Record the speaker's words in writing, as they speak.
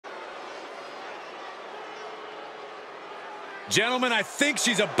Gentlemen, I think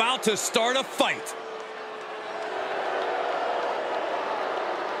she's about to start a fight.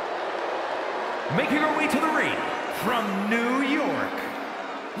 Making her way to the ring from New York,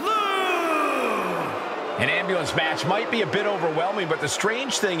 Lou! An ambulance match might be a bit overwhelming, but the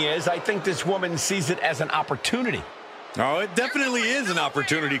strange thing is, I think this woman sees it as an opportunity. Oh, it definitely is an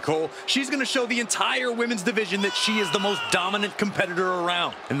opportunity, Cole. She's going to show the entire women's division that she is the most dominant competitor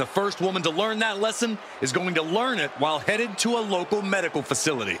around. And the first woman to learn that lesson is going to learn it while headed to a local medical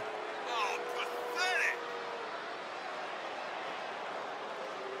facility.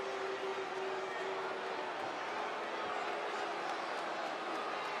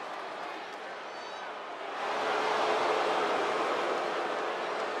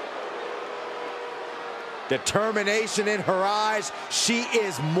 Determination in her eyes. She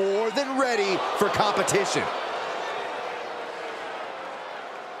is more than ready for competition.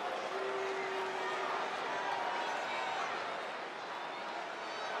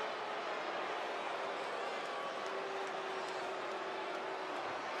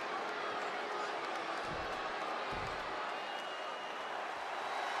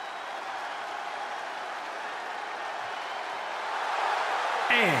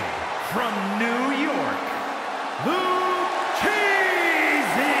 And from New York,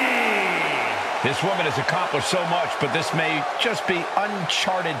 this woman has accomplished so much, but this may just be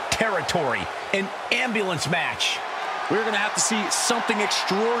uncharted territory. An ambulance match. We're going to have to see something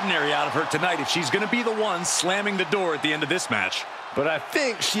extraordinary out of her tonight if she's going to be the one slamming the door at the end of this match. But I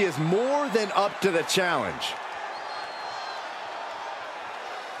think she is more than up to the challenge.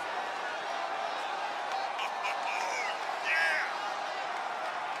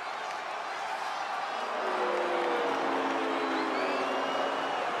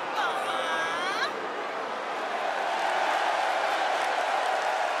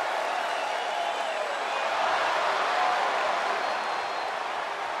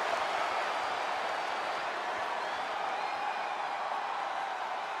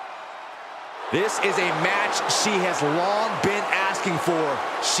 This is a match she has long been asking for.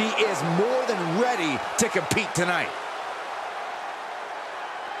 She is more than ready to compete tonight.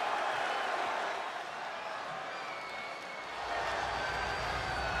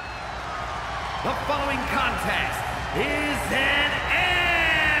 The following contest is an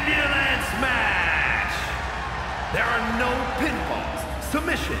ambulance match. There are no pinfalls,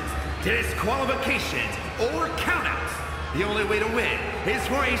 submissions, disqualifications, or countouts. The only way to win is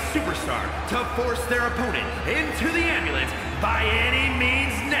for a superstar to force their opponent into the ambulance by any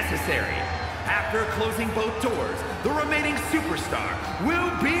means necessary. After closing both doors, the remaining superstar will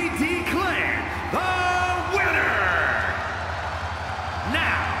be declared the winner.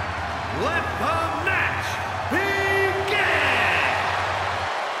 Now, let the match begin!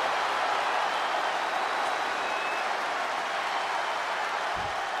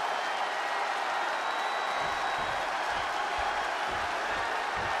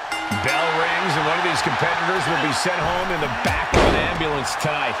 Bell rings, and one of these competitors will be sent home in the back of an ambulance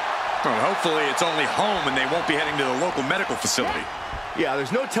tonight. Well, hopefully it's only home and they won't be heading to the local medical facility. Yeah,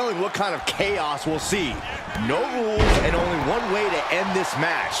 there's no telling what kind of chaos we'll see. No rules and only one way to end this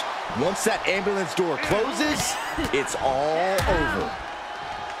match. Once that ambulance door closes, it's all over.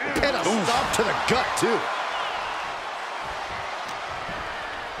 And a stomp to the gut, too.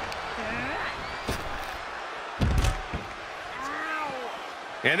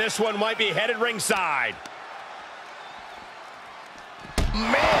 And this one might be headed ringside.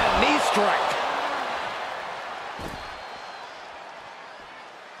 Man, knee strike.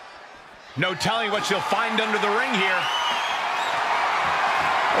 No telling what she'll find under the ring here.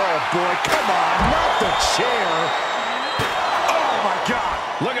 Oh, boy, come on, not the chair. Oh, my God.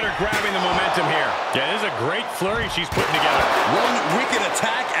 Look at her grabbing the momentum here. Yeah, this is a great flurry she's putting together. One wicked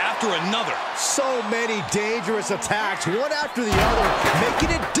attack after another. So many dangerous attacks, one after the other,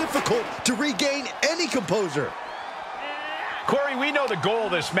 making it difficult to regain any composure. Corey, we know the goal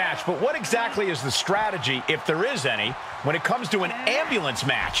of this match, but what exactly is the strategy, if there is any, when it comes to an ambulance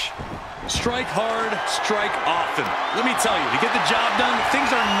match? Strike hard, strike often. Let me tell you, to get the job done, things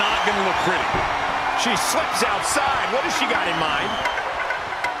are not going to look pretty. She slips outside. What has she got in mind?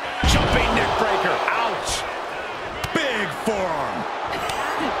 Jumping neck breaker. Ouch. Big forearm.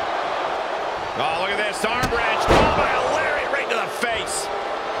 Oh, look at this. Arm wrench. Oh, by a lariat right to the face.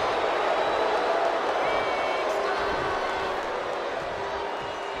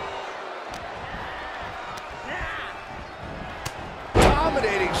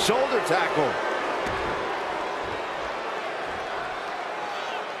 Dominating shoulder tackle.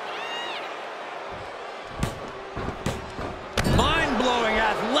 Mind-blowing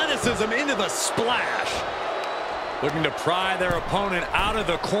athleticism into the splash. Looking to pry their opponent out of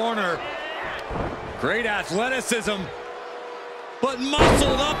the corner. Great athleticism, but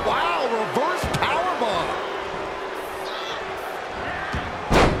muscled up. Wow, reverse powerbomb.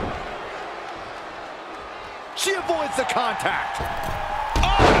 She avoids the contact.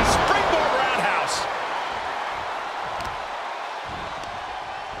 Oh, springboard roundhouse.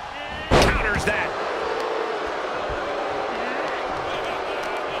 Counters that.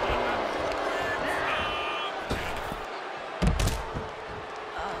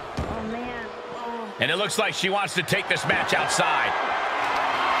 Oh, man. Oh. And it looks like she wants to take this match outside.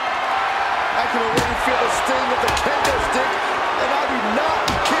 I can already feel the sting of the kendo stick, and I do not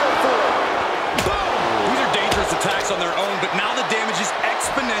care for it. Boom! These are dangerous attacks on their own, but now the damage is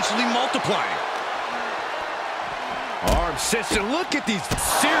exponentially multiplying. Arm system. Look at these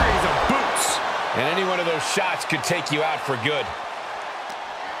series of boots. And any one of those shots could take you out for good.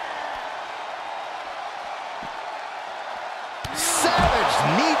 Savage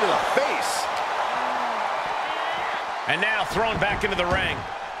knee to the face. And now thrown back into the ring.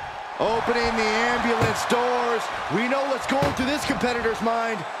 Opening the ambulance doors. We know what's going through this competitor's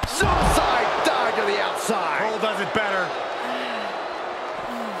mind. Suicide dive to the outside. Cole does it better.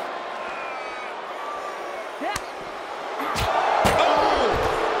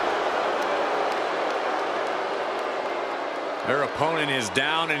 Their opponent is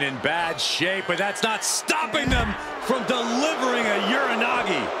down and in bad shape, but that's not stopping them from delivering a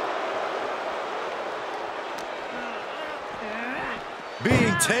Uranagi.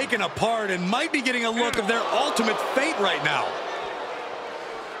 Being taken apart and might be getting a look of their ultimate fate right now.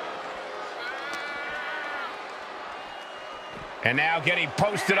 And now getting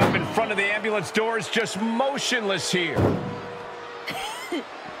posted up in front of the ambulance doors, just motionless here.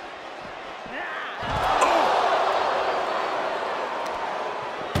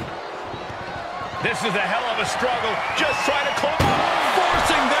 This is a hell of a struggle, just trying to close.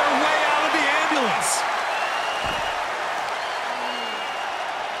 Forcing their way out of the ambulance.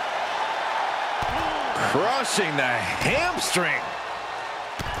 Crushing the hamstring.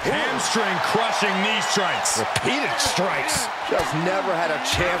 Hamstring crushing knee strikes. Repeated strikes. Just never had a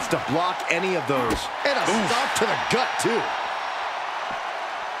chance to block any of those. And a stop to the gut, too.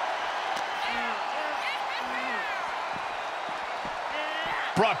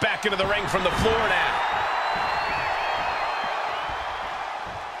 Brought back into the ring from the floor now.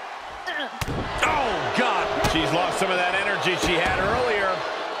 Oh, God. She's lost some of that energy she had earlier.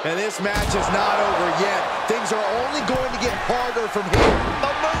 And this match is not over yet. Things are only going to get harder from here.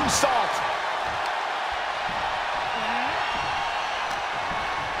 The moonsault.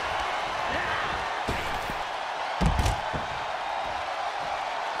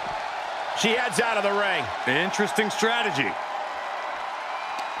 She heads out of the ring. Interesting strategy.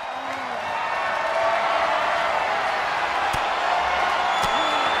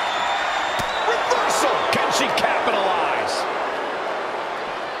 Reversal. Can she capitalize?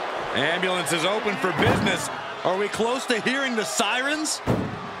 Ambulance is open for business. Are we close to hearing the sirens?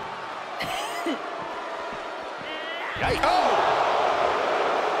 Oh!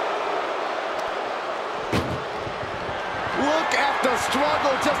 Look at the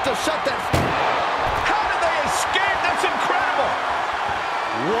struggle just to shut that. How did they escape? That's incredible.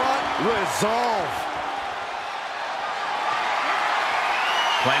 What resolve.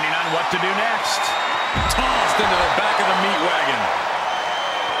 Planning on what to do next. Tossed into the back of the meat wagon.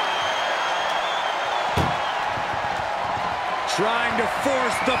 Trying to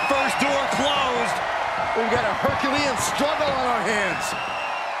force the first door closed. We've got a Herculean struggle on our hands.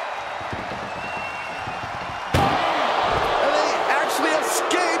 And they actually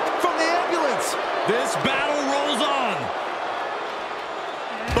escaped from the ambulance. This battle rolls on.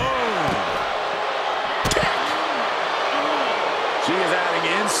 Boom. She is adding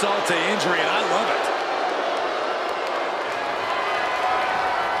insult to injury, and I love it.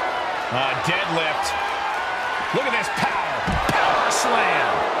 Deadlift. Look at this power. Power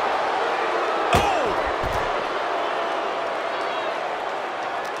slam. Oh!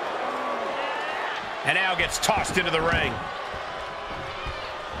 And now gets tossed into the ring.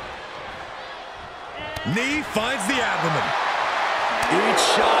 Knee finds the abdomen. Each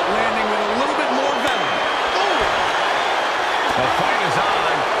shot landing with a little bit more venom. Oh! The fight is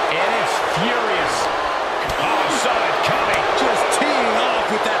on, and it's furious. Oh, saw it coming. Just teeing off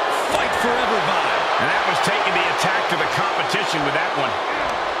with that fight forever vibe. And that was taking the attack to the competition with that one.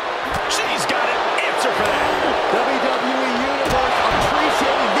 She's got an answer for that. WWE Universe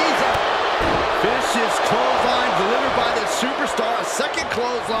appreciating these. Vicious clothesline delivered by this superstar. A second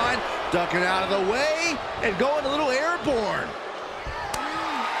clothesline, ducking out of the way and going a little airborne.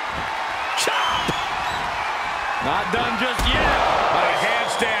 Chop! Not done just yet. On a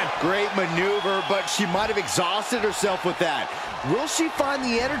handstand. Great maneuver, but she might have exhausted herself with that. Will she find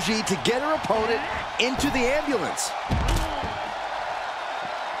the energy to get her opponent into the ambulance?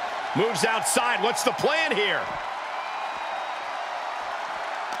 Moves outside. What's the plan here?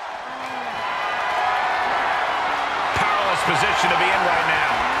 Powerless position to be in right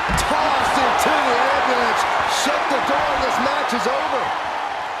now. Tossed into the ambulance. Shut the door. This match is over.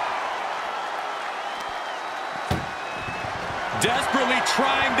 Desperately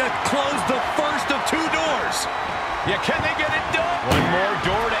trying to close the first of two doors. Yeah, can they get it done? One more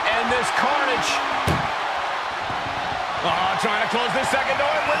door to end this carnage. Oh, trying to close this second door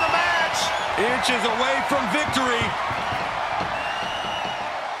and win the match. Inches away from victory.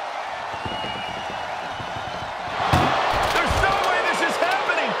 There's no way this is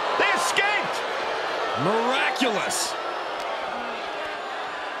happening. They escaped. Miraculous.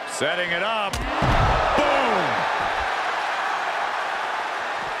 Setting it up. Boom.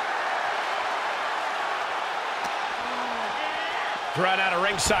 Thrown out of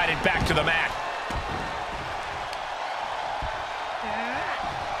ringside and back to the mat.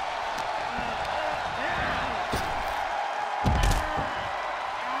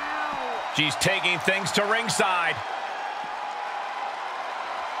 She's taking things to ringside.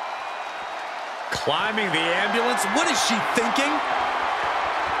 Climbing the ambulance. What is she thinking?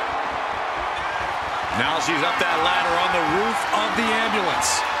 Now she's up that ladder on the roof of the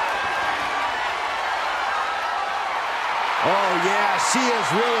ambulance. Oh, yeah, she is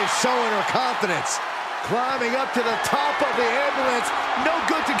really showing her confidence. Climbing up to the top of the ambulance. No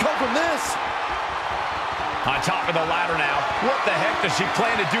good to come from this. On top of the ladder now. What the heck does she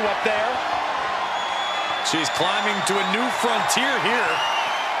plan to do up there? She's climbing to a new frontier here.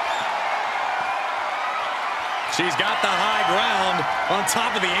 She's got the high ground on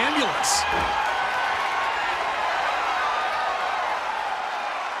top of the ambulance.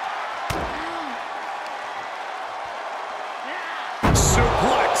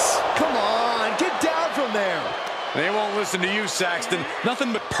 Come on, get down from there. They won't listen to you, Saxton.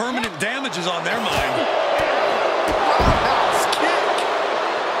 Nothing but permanent damage is on their mind. Roundhouse kick.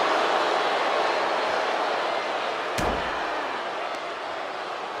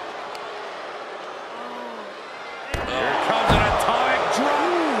 Here comes an atomic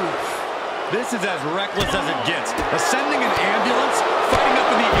drop. This is as reckless as it gets. Ascending an ambulance, fighting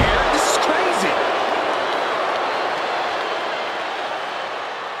up in the air. This is crazy.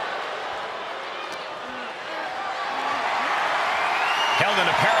 Held in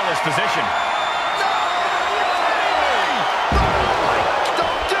a perilous position. No way!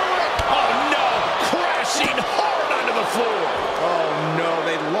 Don't do it! Oh, no! Crashing hard onto the floor. Oh, no,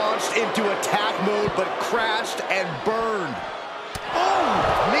 they launched into attack mode, but crashed and burned. Oh,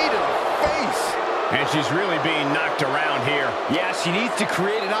 knee to the face. And she's really being knocked around here. Yeah, she needs to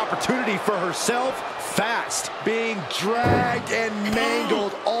create an opportunity for herself fast. Being dragged and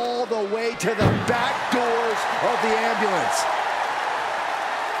mangled all the way to the back doors of the ambulance.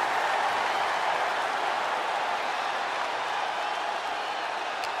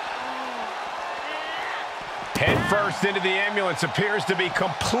 Head first into the ambulance, appears to be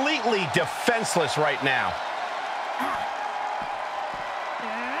completely defenseless right now.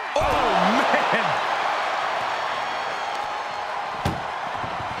 Oh, man.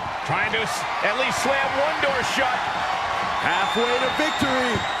 Trying to at least slam one door shut. Halfway to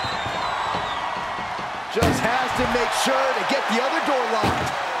victory. Just has to make sure to get the other door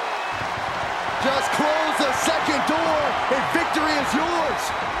locked. Just close the second door and victory is yours.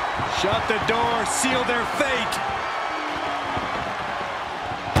 Shut the door, seal their fate.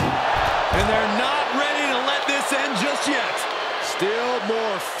 And they're not ready to let this end just yet. Still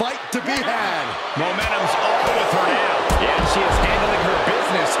more fight to be had. Momentum's all with her now. Yeah, she is handling her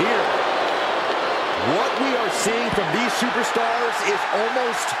business here. What we are seeing from these superstars is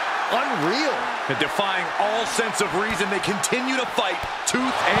almost unreal. And defying all sense of reason, they continue to fight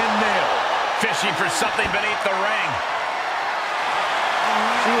tooth and nail. Fishing for something beneath the ring.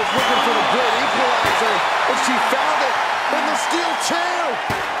 She was looking for the great equalizer, and she found it in the steel chair.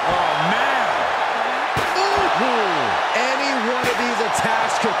 Oh, man. Ooh. Any one of these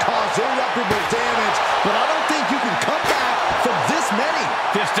attacks could cause irreparable damage, but I don't think you can come back from this many.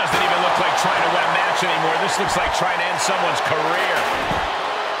 This doesn't even look like trying to win a match anymore. This looks like trying to end someone's career.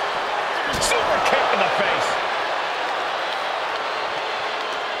 Super kick in the face.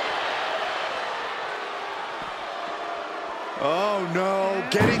 Oh, no.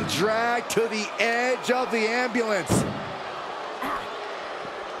 Getting dragged to the edge of the ambulance.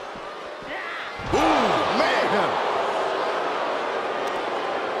 Ooh, man.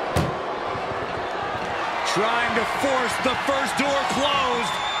 trying to force the first door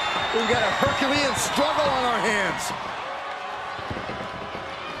closed. We've got a Herculean struggle on our hands.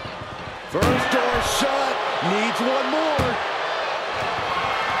 First door shut, needs one more.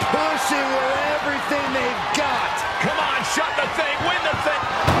 Pushing with everything they've got. Come on, shut the thing, win the thing.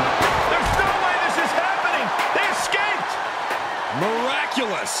 There's no way this is happening. They escaped.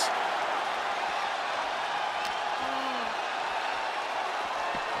 Miraculous.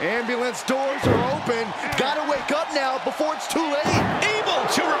 Ambulance doors are open. Gotta wake up now before it's too late. Able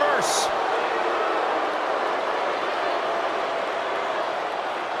to reverse.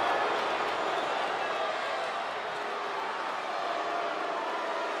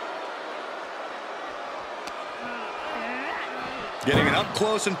 Getting an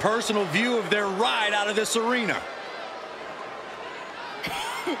up-close and personal view of their ride out of this arena.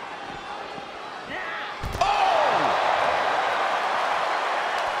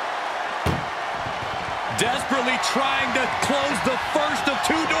 Desperately trying to close the first of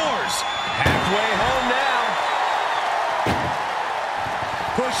two doors. Halfway home now.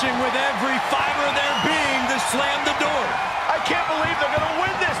 Pushing with every fiber of their being to slam the door. I can't believe they're going to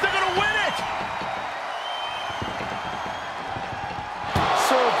win this. They're going to win it.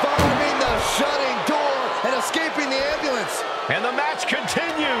 Surviving the shutting door and escaping the ambulance. And the match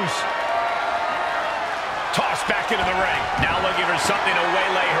continues. Tossed back into the ring. Now looking for something to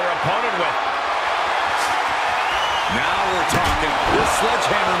waylay her opponent with. Now we're talking. This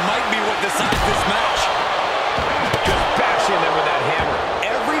sledgehammer might be what decides this match. Just bashing them with that hammer.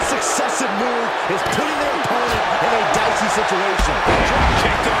 Every successive move is putting their opponent in a dicey situation. Drop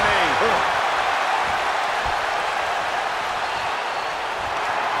kick to the knee.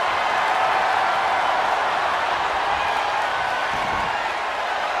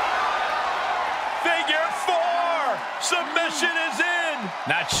 Figure four. Submission is in.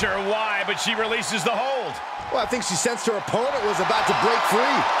 Not sure why, but she releases the hold. Well, I think she sensed her opponent was about to break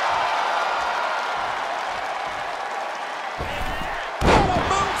free. Oh, a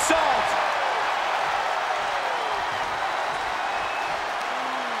moonsault!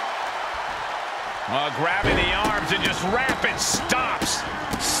 Grabbing the arms and just rapid stops.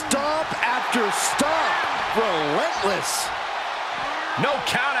 Stomp after stomp. Relentless. No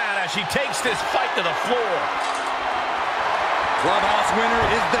count out as she takes this fight to the floor. Clubhouse winner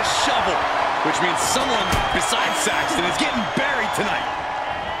is the shovel, which means someone besides Saxton is getting buried tonight.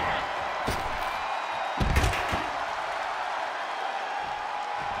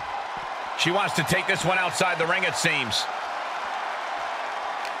 She wants to take this one outside the ring, it seems.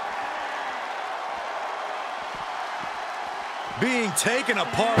 Being taken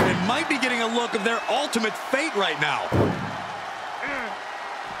apart and might be getting a look of their ultimate fate right now.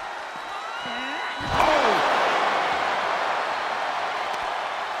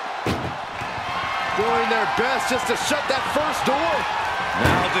 Doing their best just to shut that first door.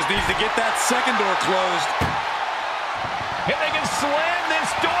 Now just needs to get that second door closed. If they can slam this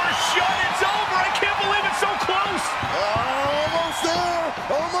door shut, it's over. I can't believe it's so close. Almost there.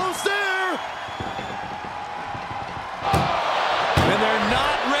 Almost there. And they're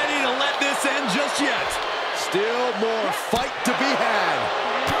not ready to let this end just yet. Still more fight to be had.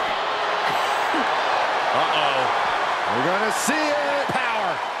 Uh-oh. We're gonna see it. Power.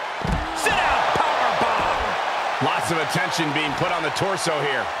 Sit out. Power bomb. Lots of attention being put on the torso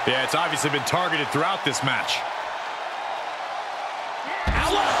here. Yeah, it's obviously been targeted throughout this match.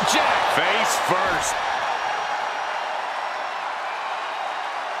 Flapjack. Face first.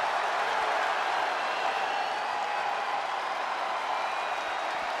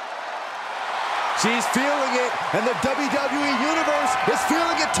 She's feeling it, and the WWE Universe is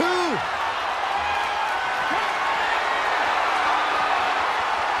feeling it too.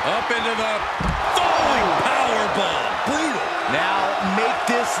 Up into the falling powerbomb. Brutal. Now make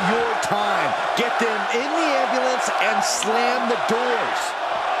this your time. Get them in the ambulance and slam the doors.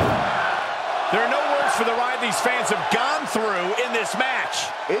 There are no words for the ride these fans have gone through in this match.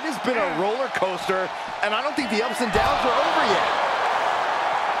 It has been a roller coaster, and I don't think the ups and downs are over yet.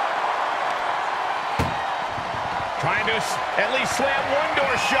 Trying to at least slam one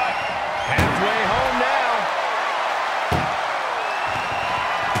door shut. Halfway home now.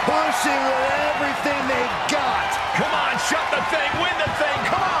 Pushing with everything they've got. Come on, shut the thing, win the thing,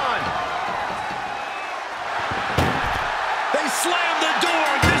 come on! They slammed the door.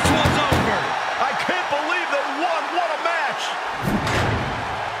 This one's over. I can't believe they won. What a match!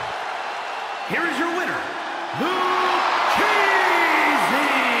 Here is your winner, Lucchese!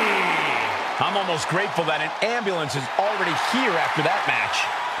 I'm almost grateful that an ambulance is already here after that match.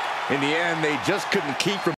 In the end, they just couldn't keep from